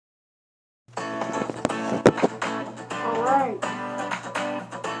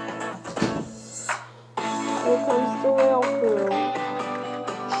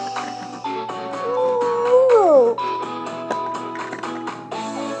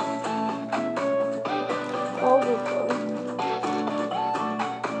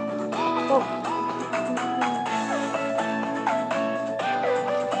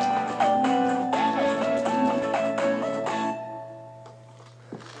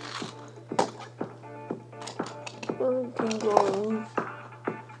everything going.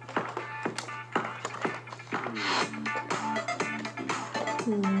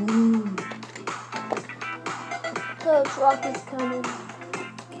 The truck is coming.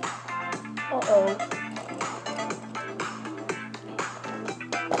 Uh-oh.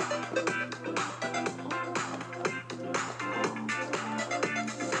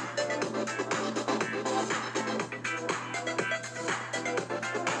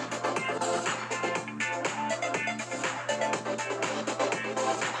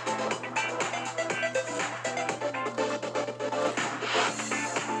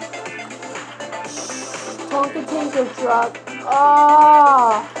 Tonka Tinker truck.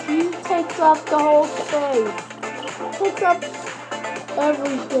 Ah, he takes up the whole space. Takes up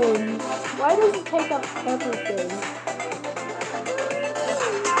everything. Why does it take up everything?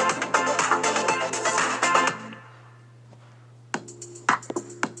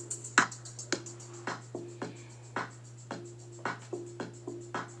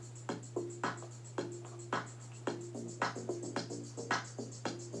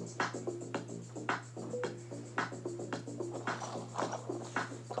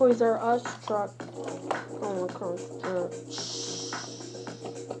 Toys R Us truck. Oh my god.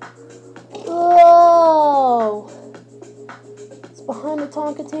 Oh! It's behind the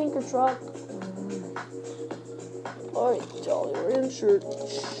Tonka Tinker truck. Alright, Jolly Rancher.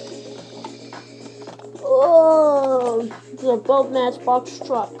 Oh! These are both Matchbox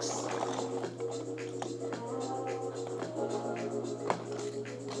trucks.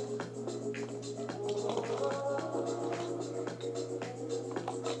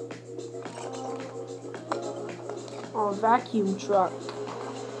 Oh, vacuum truck.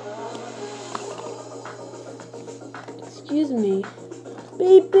 Excuse me.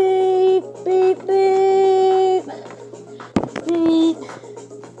 Beep, beep, beep, beep. Beep.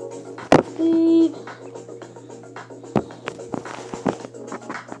 Beep.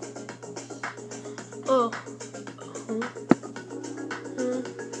 Oh.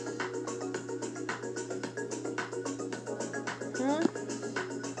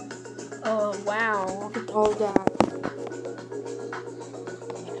 Oh, wow. Look at all that.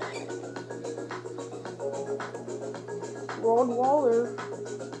 Rod Waller.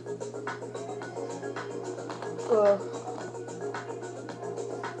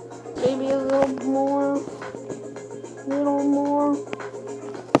 Maybe a little more.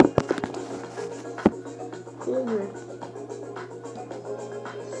 Bigger.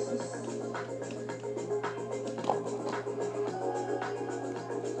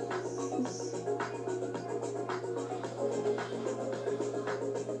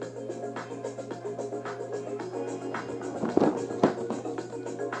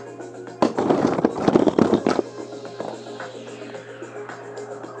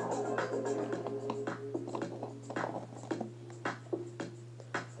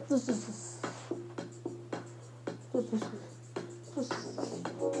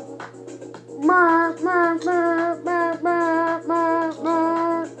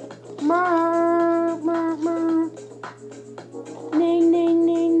 Ning, ning,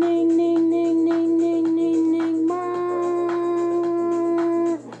 ning, ning, ning, ning, ning, ning, ning, ning,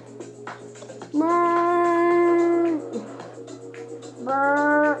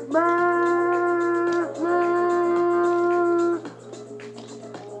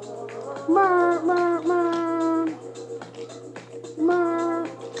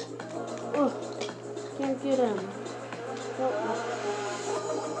 can't get him.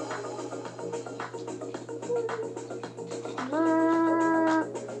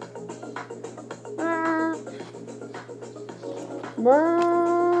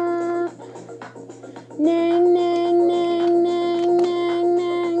 Ning, ning, ning, ning, ning,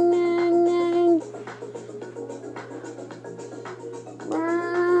 ning, ning, ning.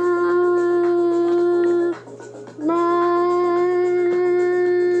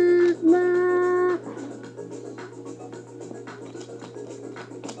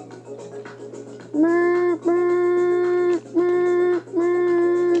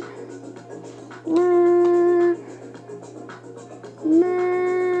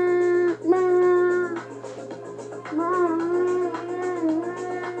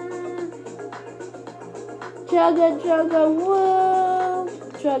 Chugga chugga woo,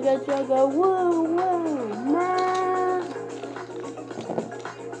 chugga chugga woo woo, ma.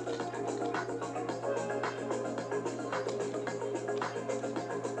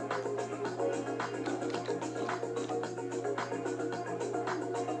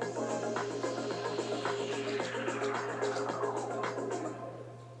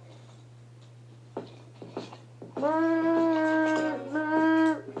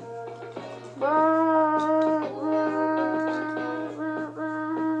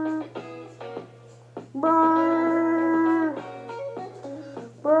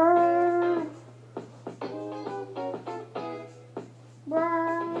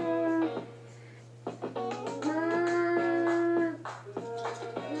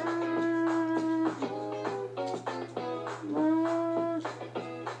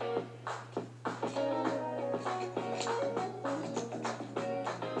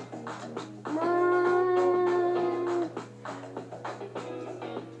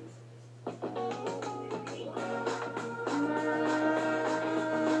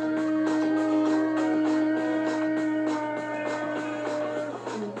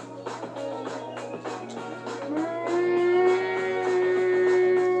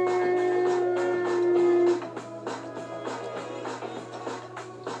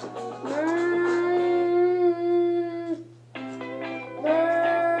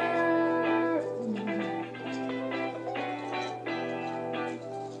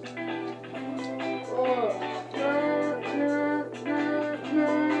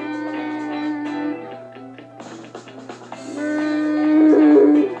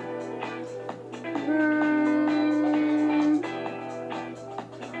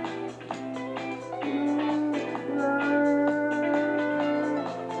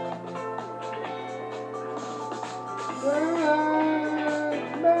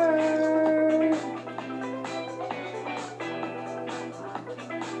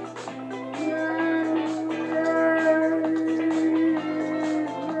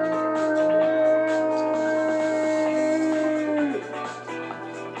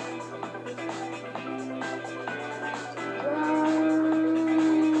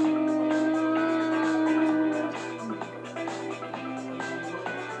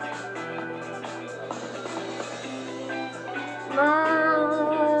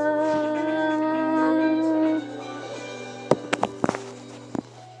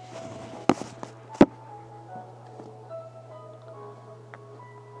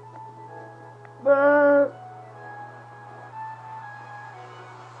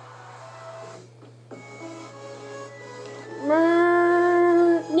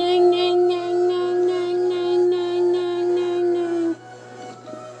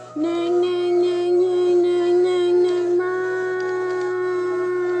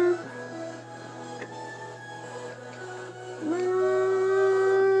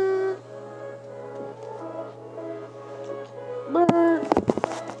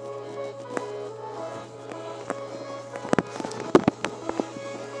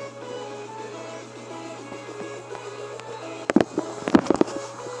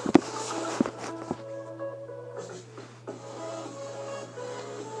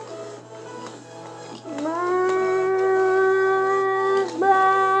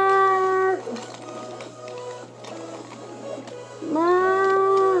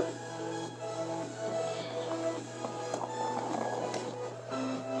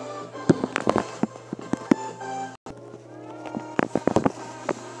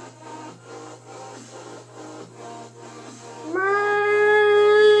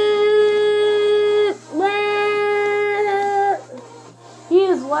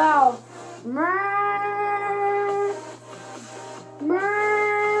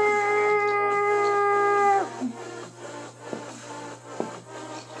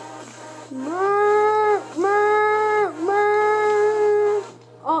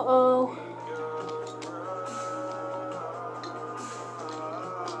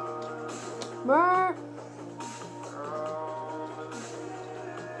 Brr.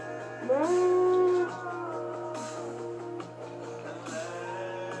 Brr.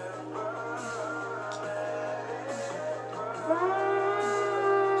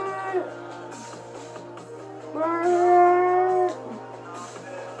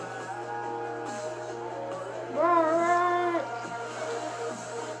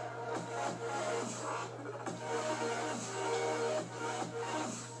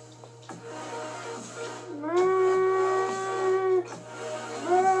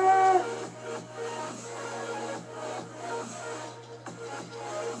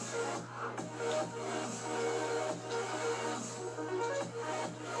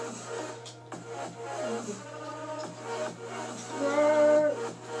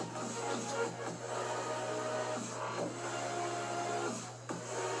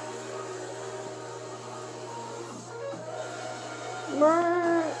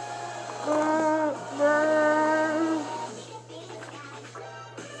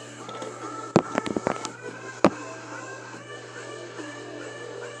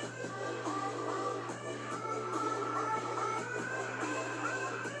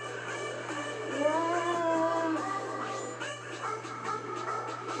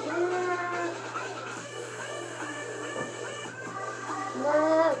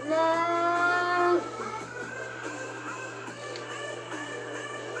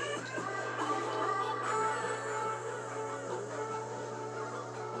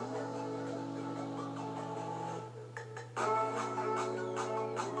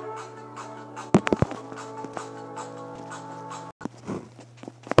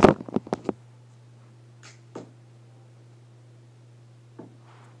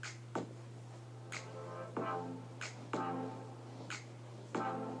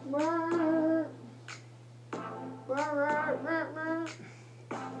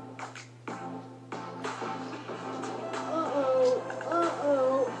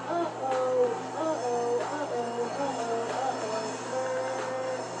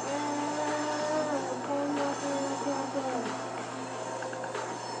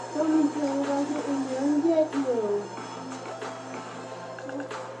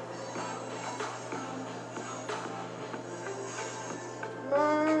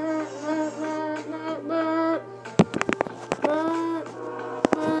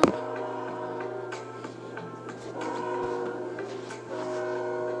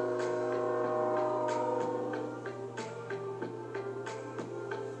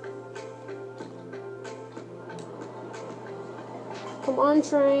 Come on,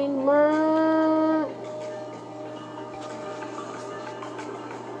 train.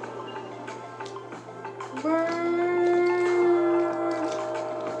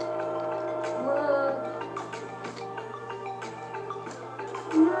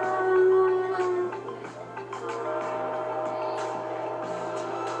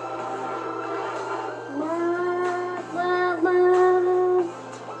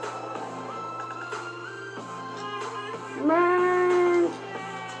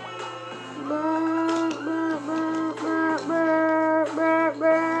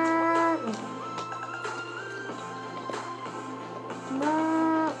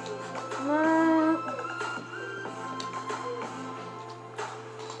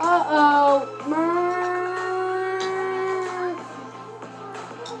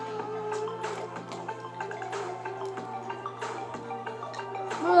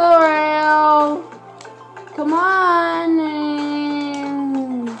 Come on.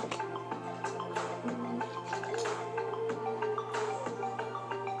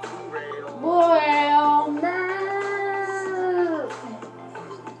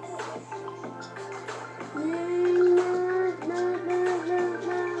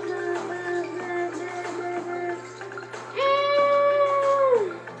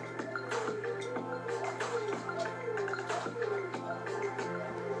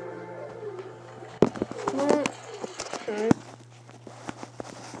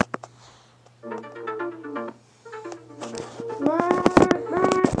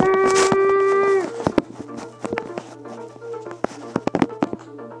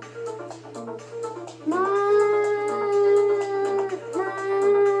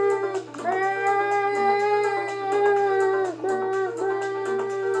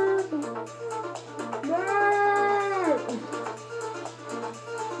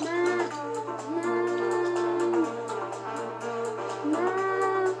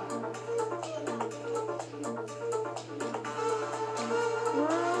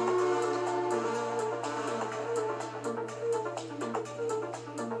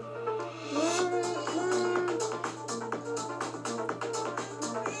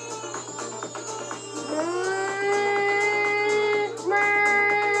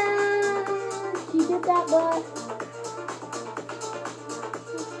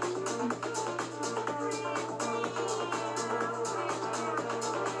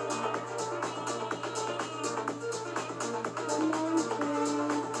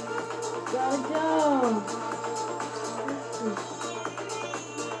 go.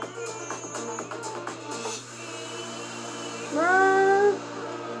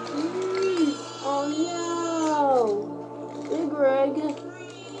 Oh no! Big Rig.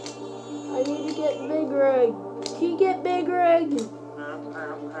 I need to get Big Rig. Can you get Big Rig?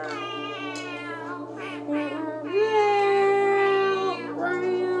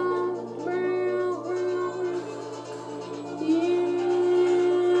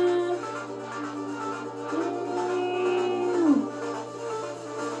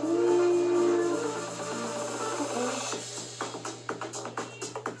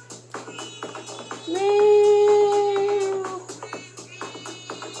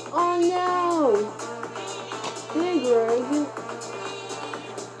 Oh no! Big Rig.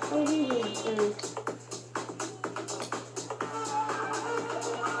 What do you do?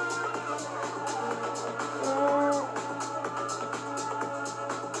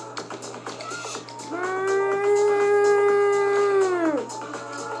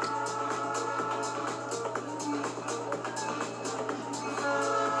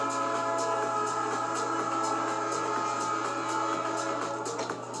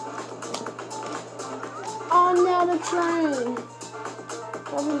 Oh no, the train!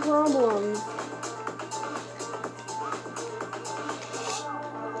 Having problems.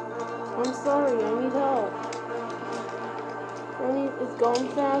 I'm sorry, I need help. It's going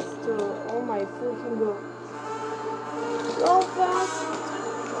faster. Oh my freaking god. Go fast!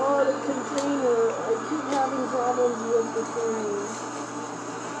 Oh, the container. I keep having problems with the train.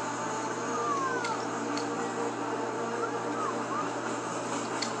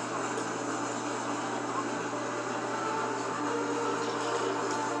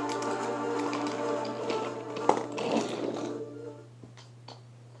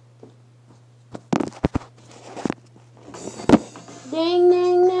 Ding,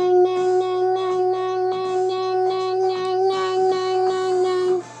 ding, ding, ding, ding, ding, ding, ding, ding, ding, ding, ding, ding, ding,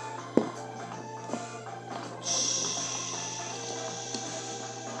 ding.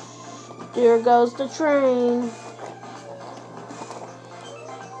 There goes the train.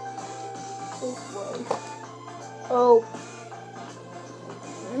 This way. Oh.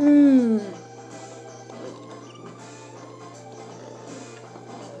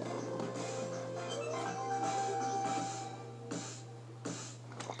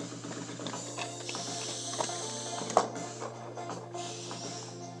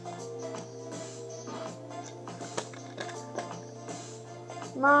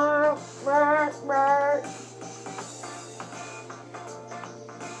 Mark, mark, mark.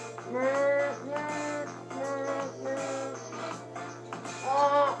 Mark, mark, mark, mark.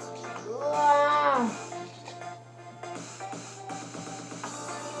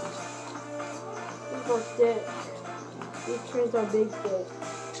 These are sticks. These trains are big sticks.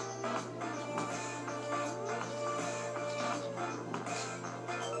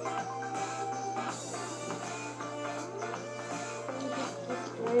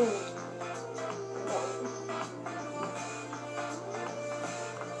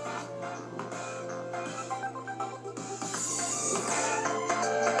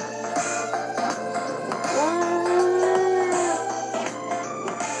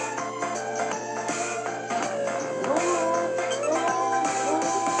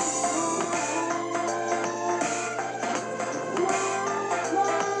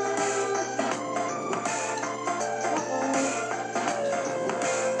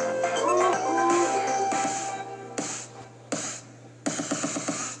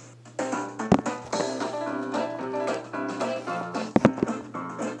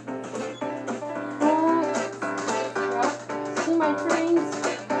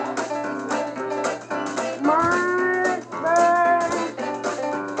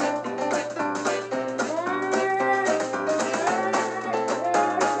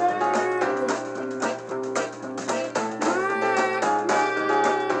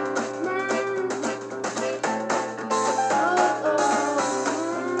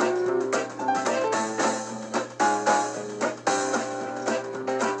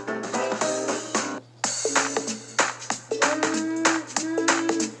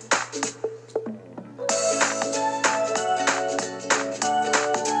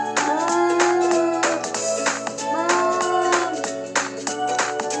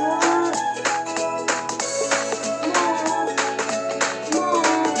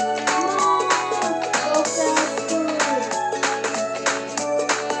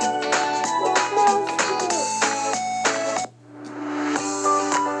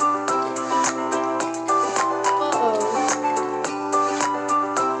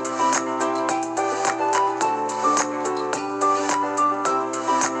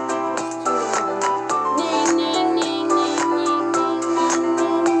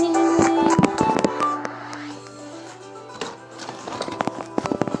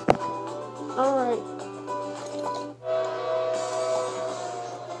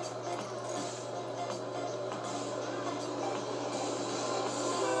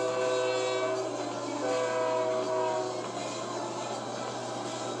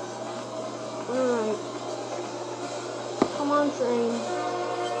 Alright. Come on, train.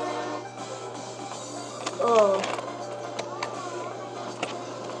 Oh.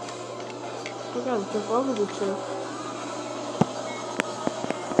 I gotta jump over this thing.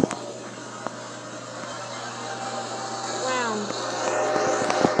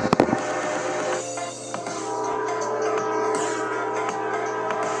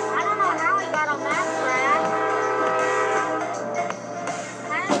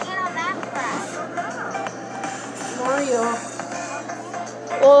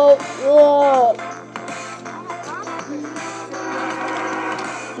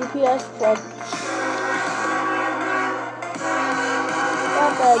 GPS truck.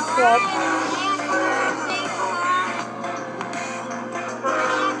 That bad truck.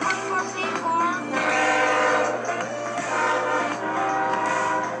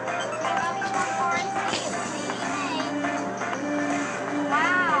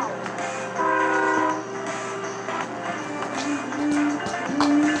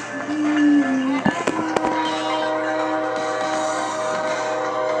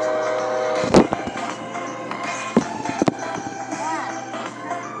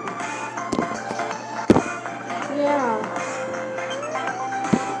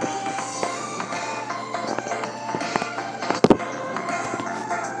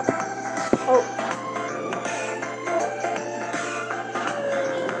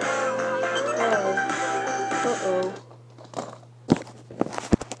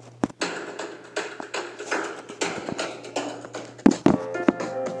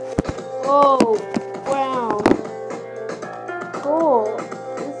 Oh, wow. Cool.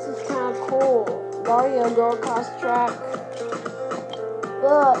 This is kind of cool. Mario go across track.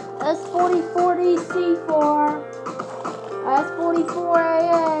 Look, S4040C4.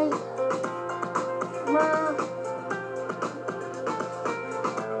 S44AA.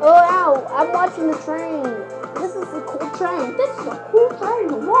 Oh, ow. I'm watching the train. This is a cool train. This is a cool train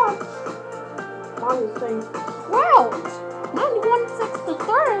to watch. Mario's saying, wow, it's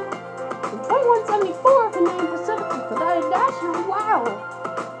 9163. 2174 Canadian Pacific Pacific National. Wow,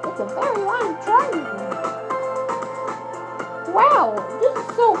 it's a very long train. Wow, this is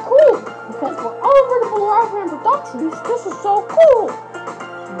so cool because for all vertical hardware productions, this is so cool.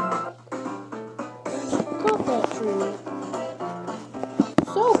 Cut that tree.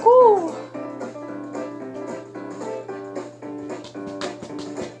 So cool.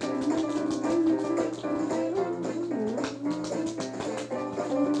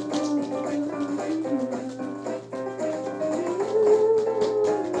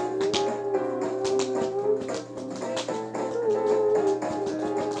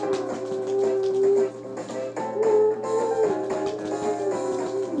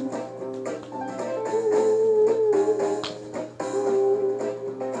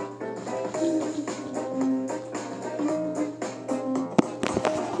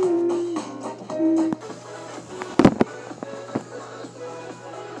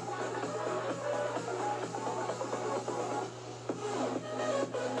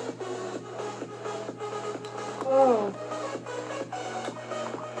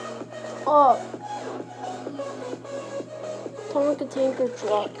 Oh, Tonka tanker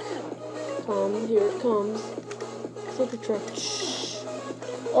truck. Here it comes. Tanker truck.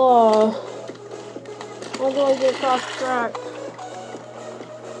 Oh, how do I get across the track?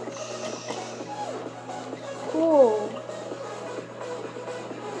 Cool.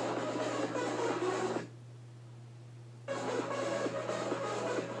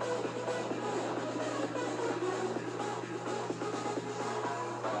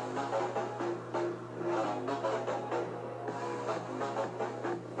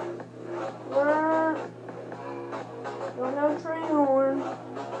 Don't have train horn.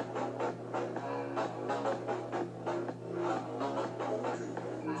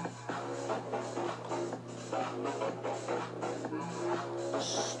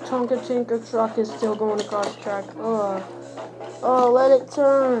 Tonka Tinker truck is still going across the track. Oh, let it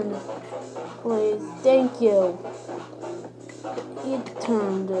turn. Please. Thank you. It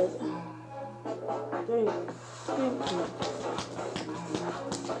turned it. Thank you.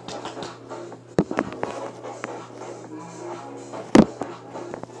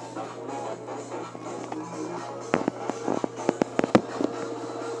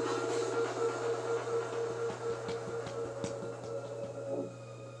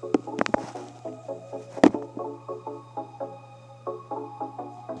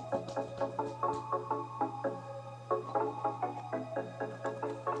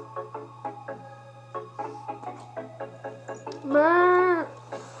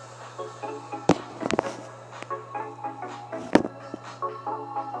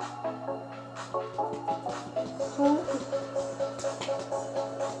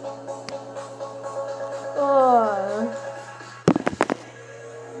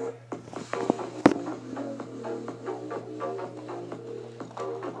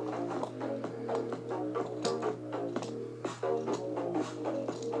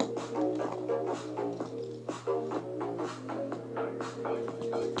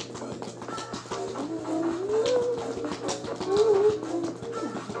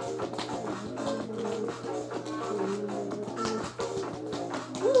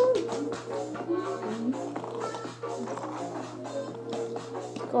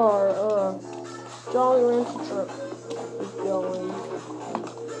 Jolly Rancher truck is going.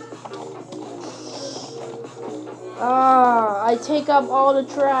 Ah, I take up all the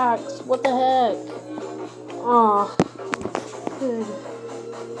tracks. What the heck? Ah, good.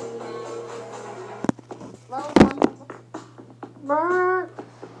 Burn.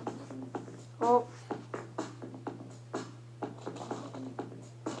 Oh.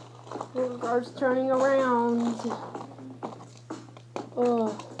 The car's turning around.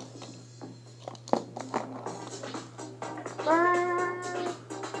 Oh.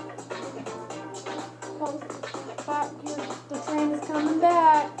 The train is coming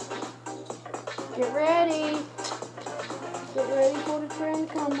back. Get ready. Get ready for the train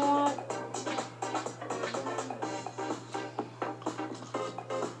to come back.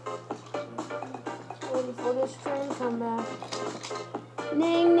 Ready for this train to come back.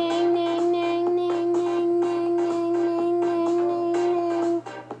 Ning, ning, ning, ning, ning, ning, ning, ning, ning, ning, ning.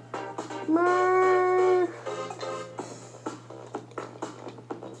 Brr.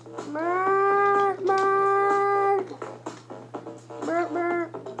 Brr, brr. Brr, brr.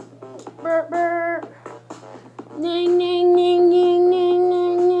 Brr, brr. Ning, ning, ning, ning, ning,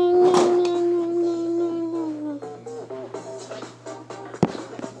 ning, ning, ning, ning, ning, ning, ning.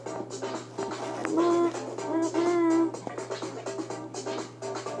 Brr, brr, brr.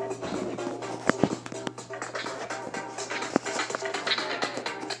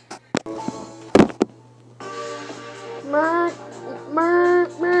 Brr, brr,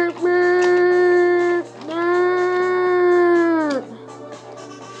 brr, brr. Brr.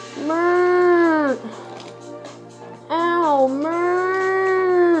 Brr. Ow,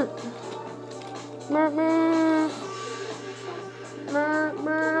 brr. Brr, brr. Brr,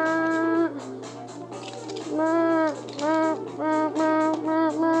 brr. Brr, brr, brr, brr, brr,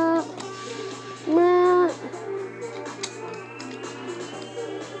 brr. Brr.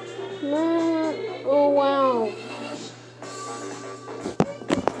 Brr. Oh, wow.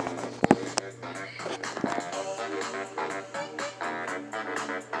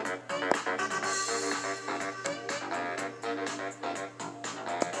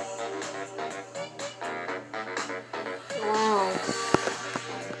 Wow.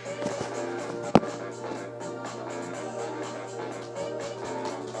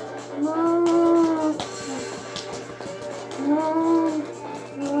 No. No.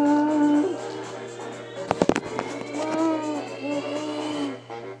 No.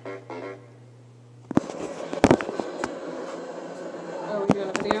 Oh, you doing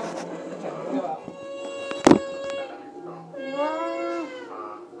a video? Okay, go out.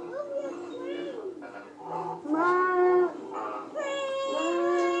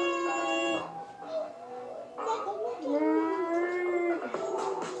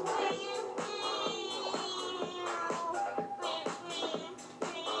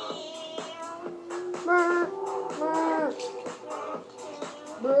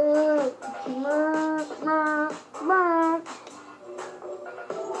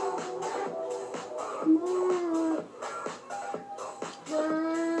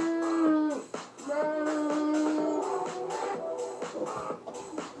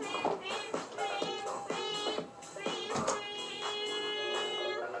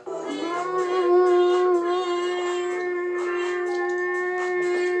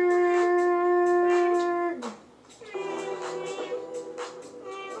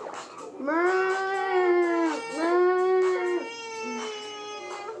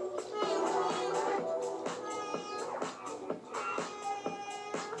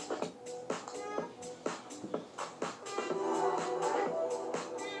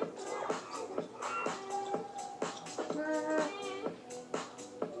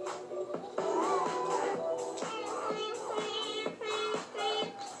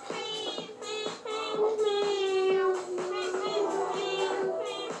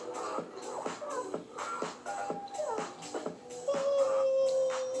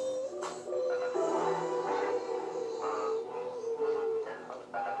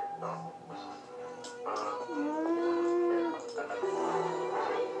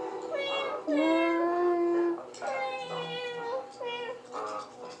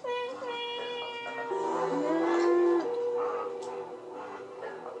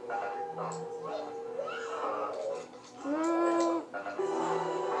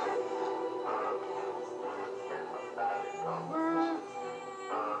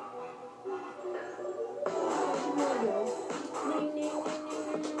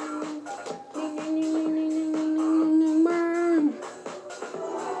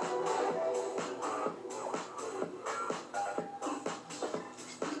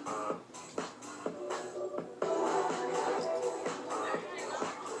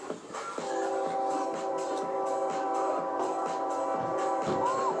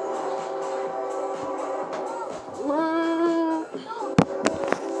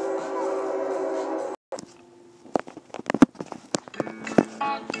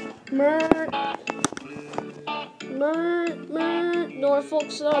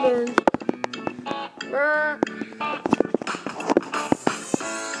 Southern. Brr.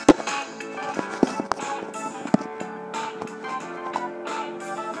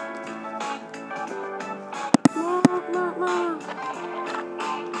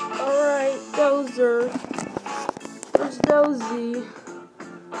 Alright, Dozer. There's Dozy.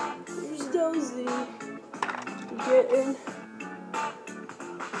 There's Dozy. Getting.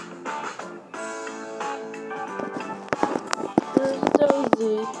 There's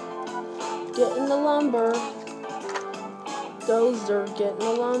Dozy. Getting the lumber. Dozer getting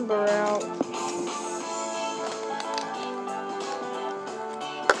the lumber out.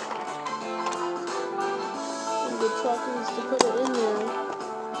 And the truck needs to put it in there.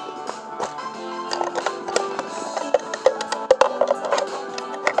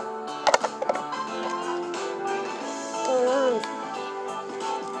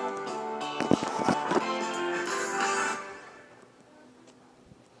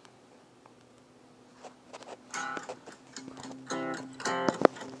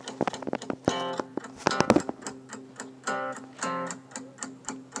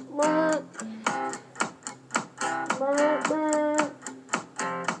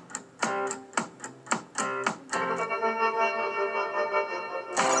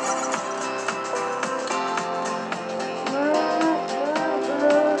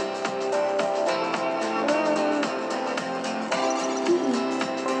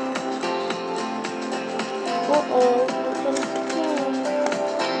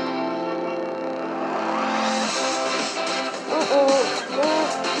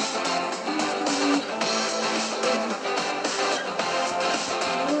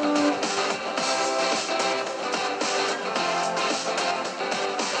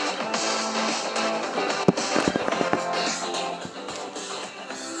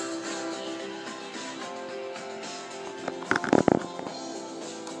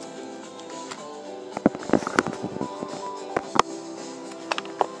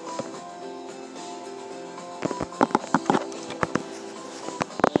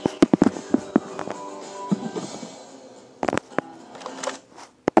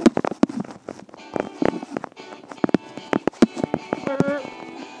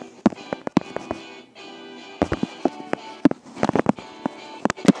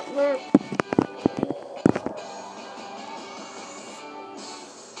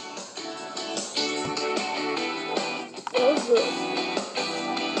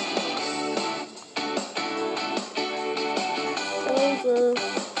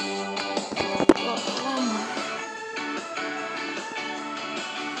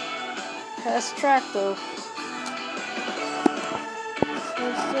 Past tractor.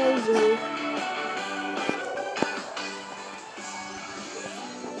 That's Dozer.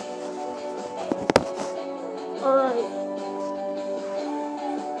 Alright.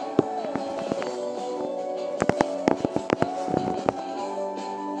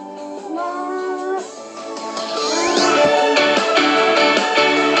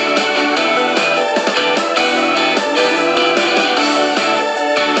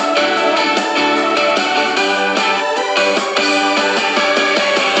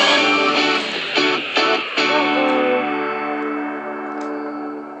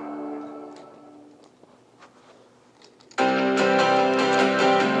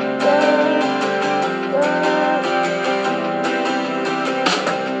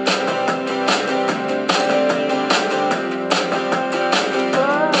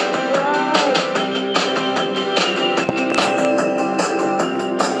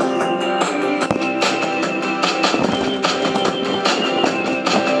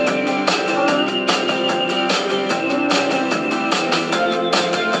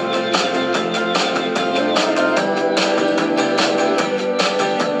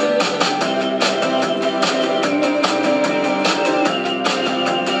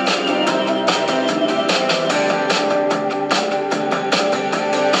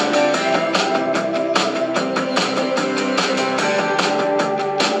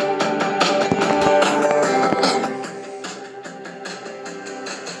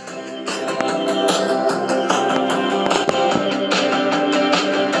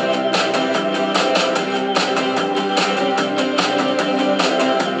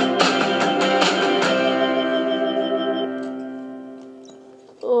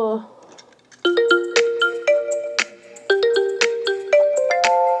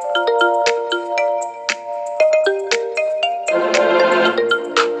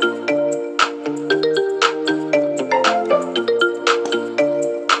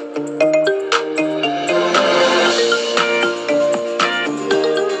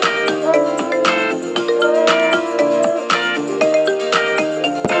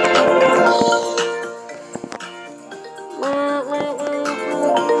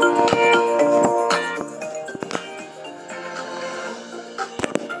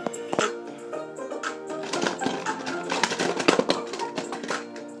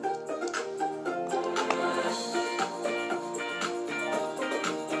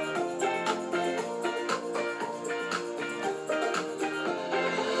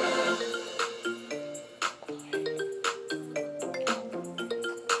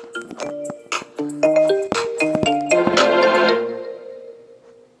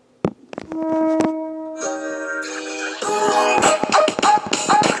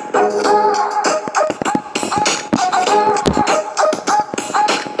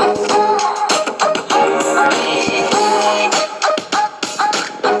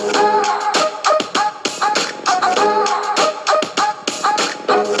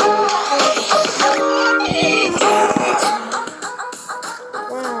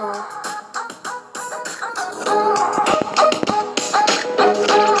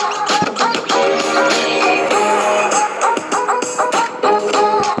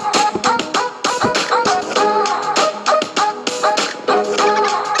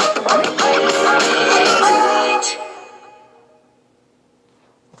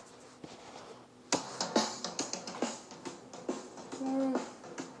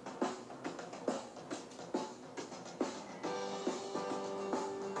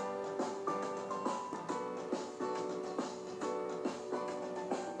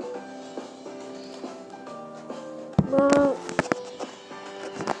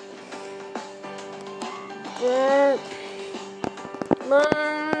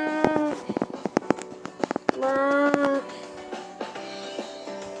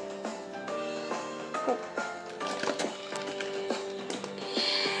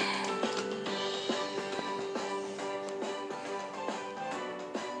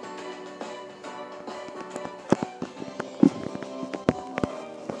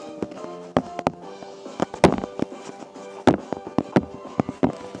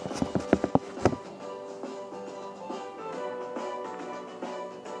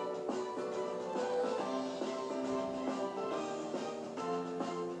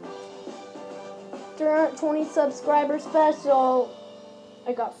 320 subscriber special.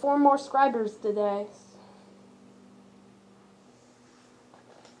 I got 4 more subscribers today.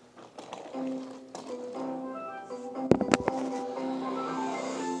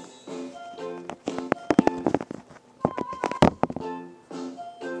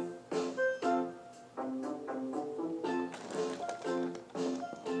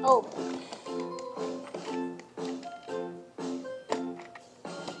 Oh.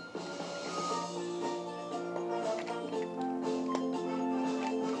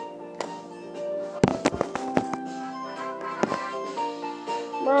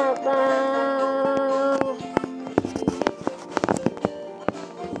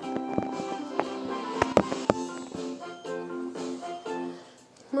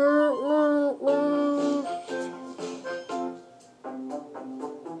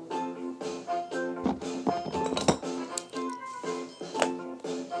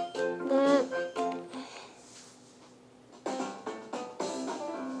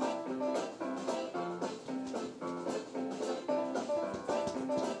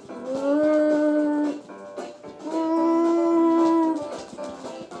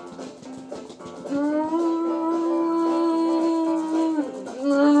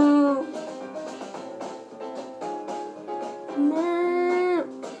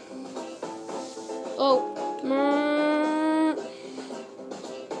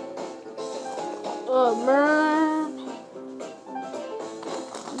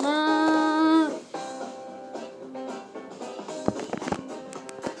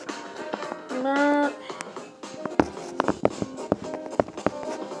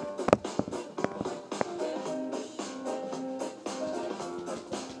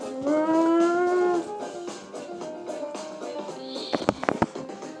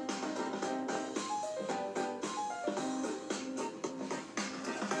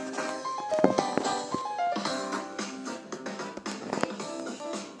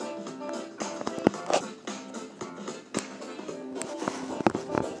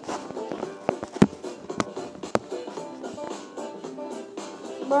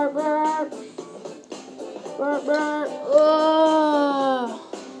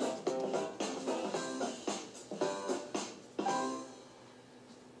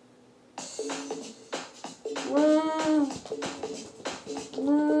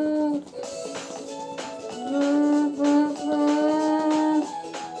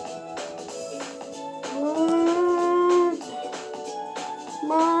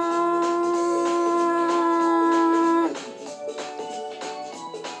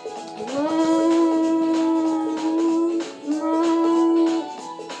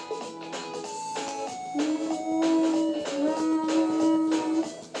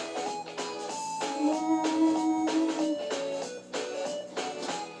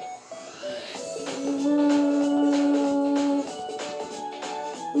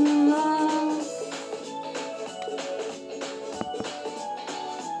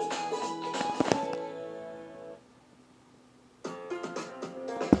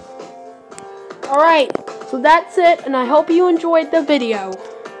 Alright, so that's it, and I hope you enjoyed the video.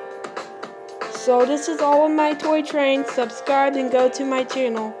 So this is all of my toy train. Subscribe and go to my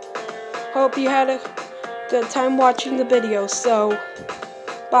channel. Hope you had a good time watching the video, so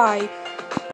bye.